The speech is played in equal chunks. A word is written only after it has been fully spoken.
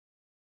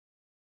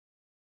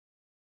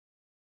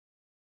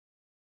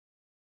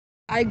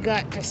I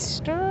got to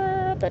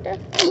stir up it.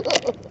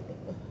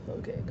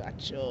 Okay,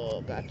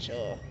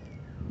 gotcha.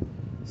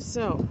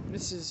 So,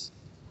 this is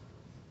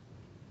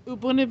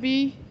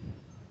Ubunibi,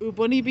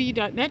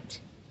 Ubunibi.net,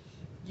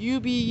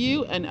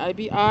 UBU and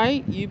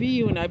IBI,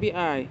 UBU and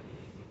IBI.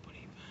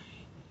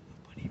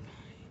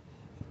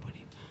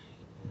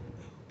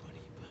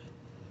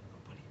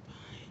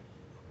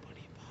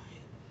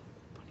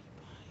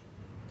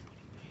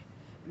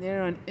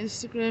 They're on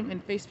Instagram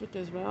and Facebook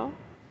as well.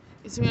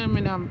 Instagram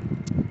and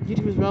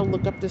YouTube as well.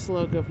 Look up this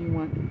logo if you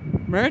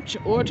want merch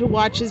or to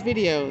watch his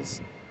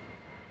videos.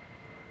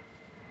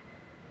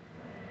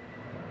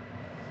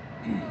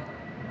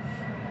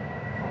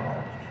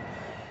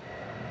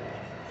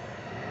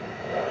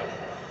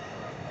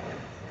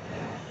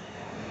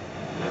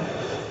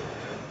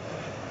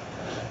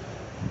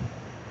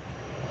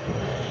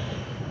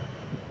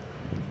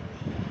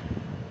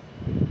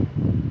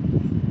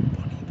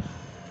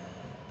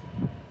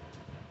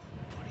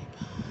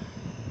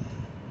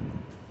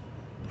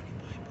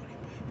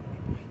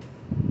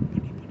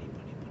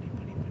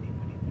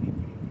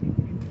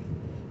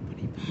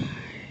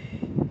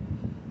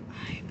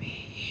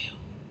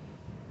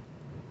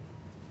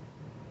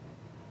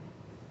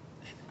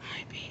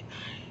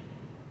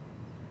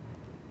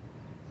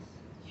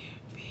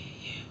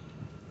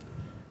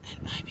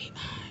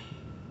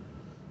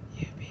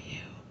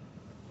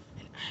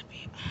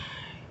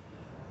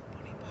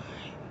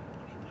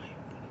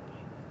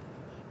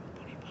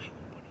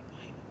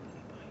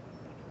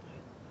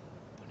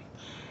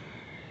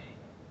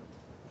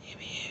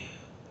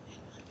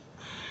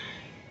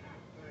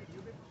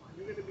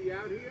 You gonna be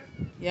out here?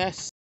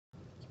 Yes.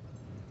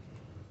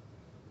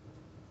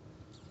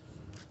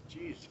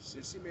 Jeez,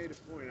 Sissy made a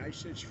point. I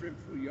said shrimp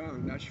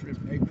fouillon, not shrimp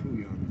egg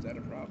fouillon. Is that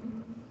a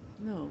problem?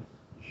 No.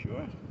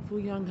 Sure?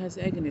 Fouillon has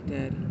egg in it,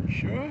 Dad.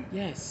 Sure?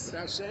 Yes.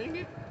 Without saying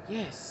it?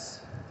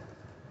 Yes.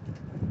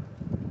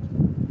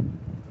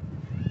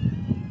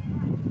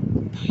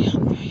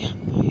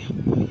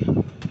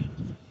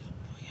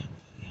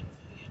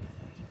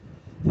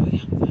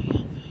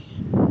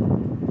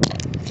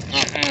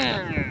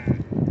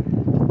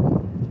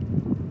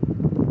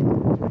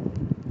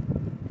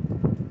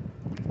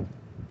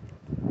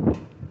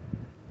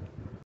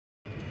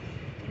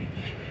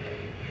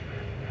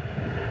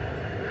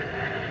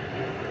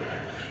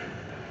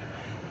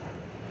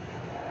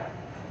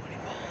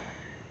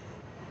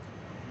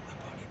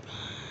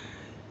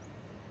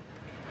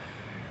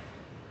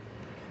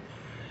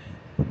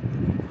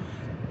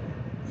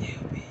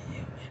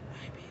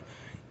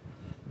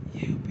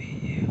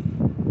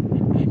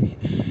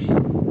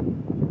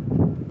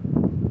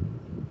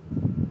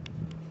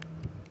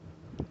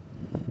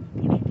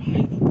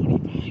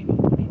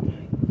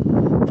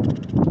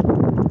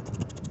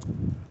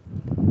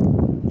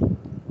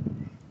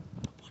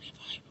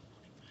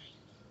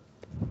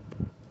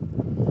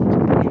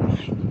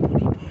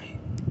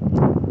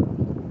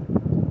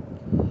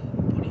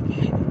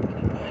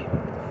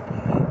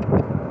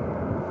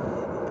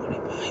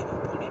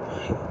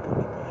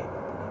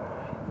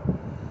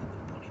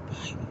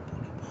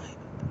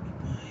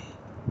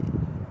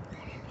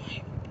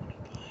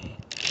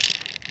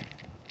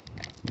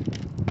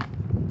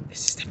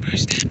 This is the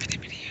first half of the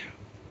video.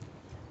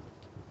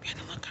 Be on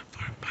the lookout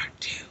for part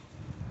 2.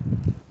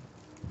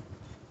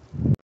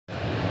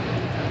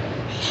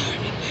 Hello,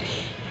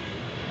 everybody.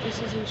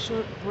 This is a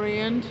short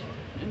brand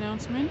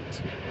announcement.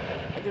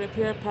 I got a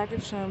pair of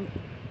package from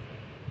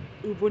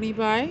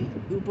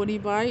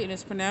Ubunibi, and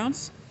it's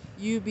pronounced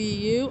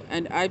UBU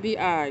and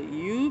IBI.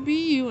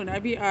 UBU and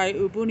IBI,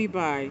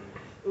 Ubunibi.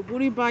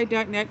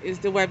 Ubunibi.net is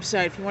the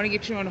website if you want to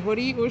get your own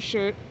hoodie or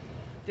shirt.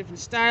 Different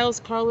styles,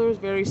 colors,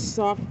 very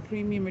soft,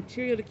 premium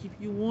material to keep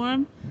you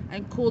warm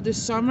and cool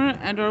this summer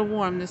and are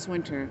warm this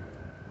winter.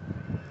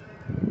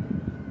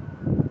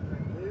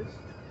 Liz?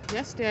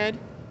 Yes, Dad.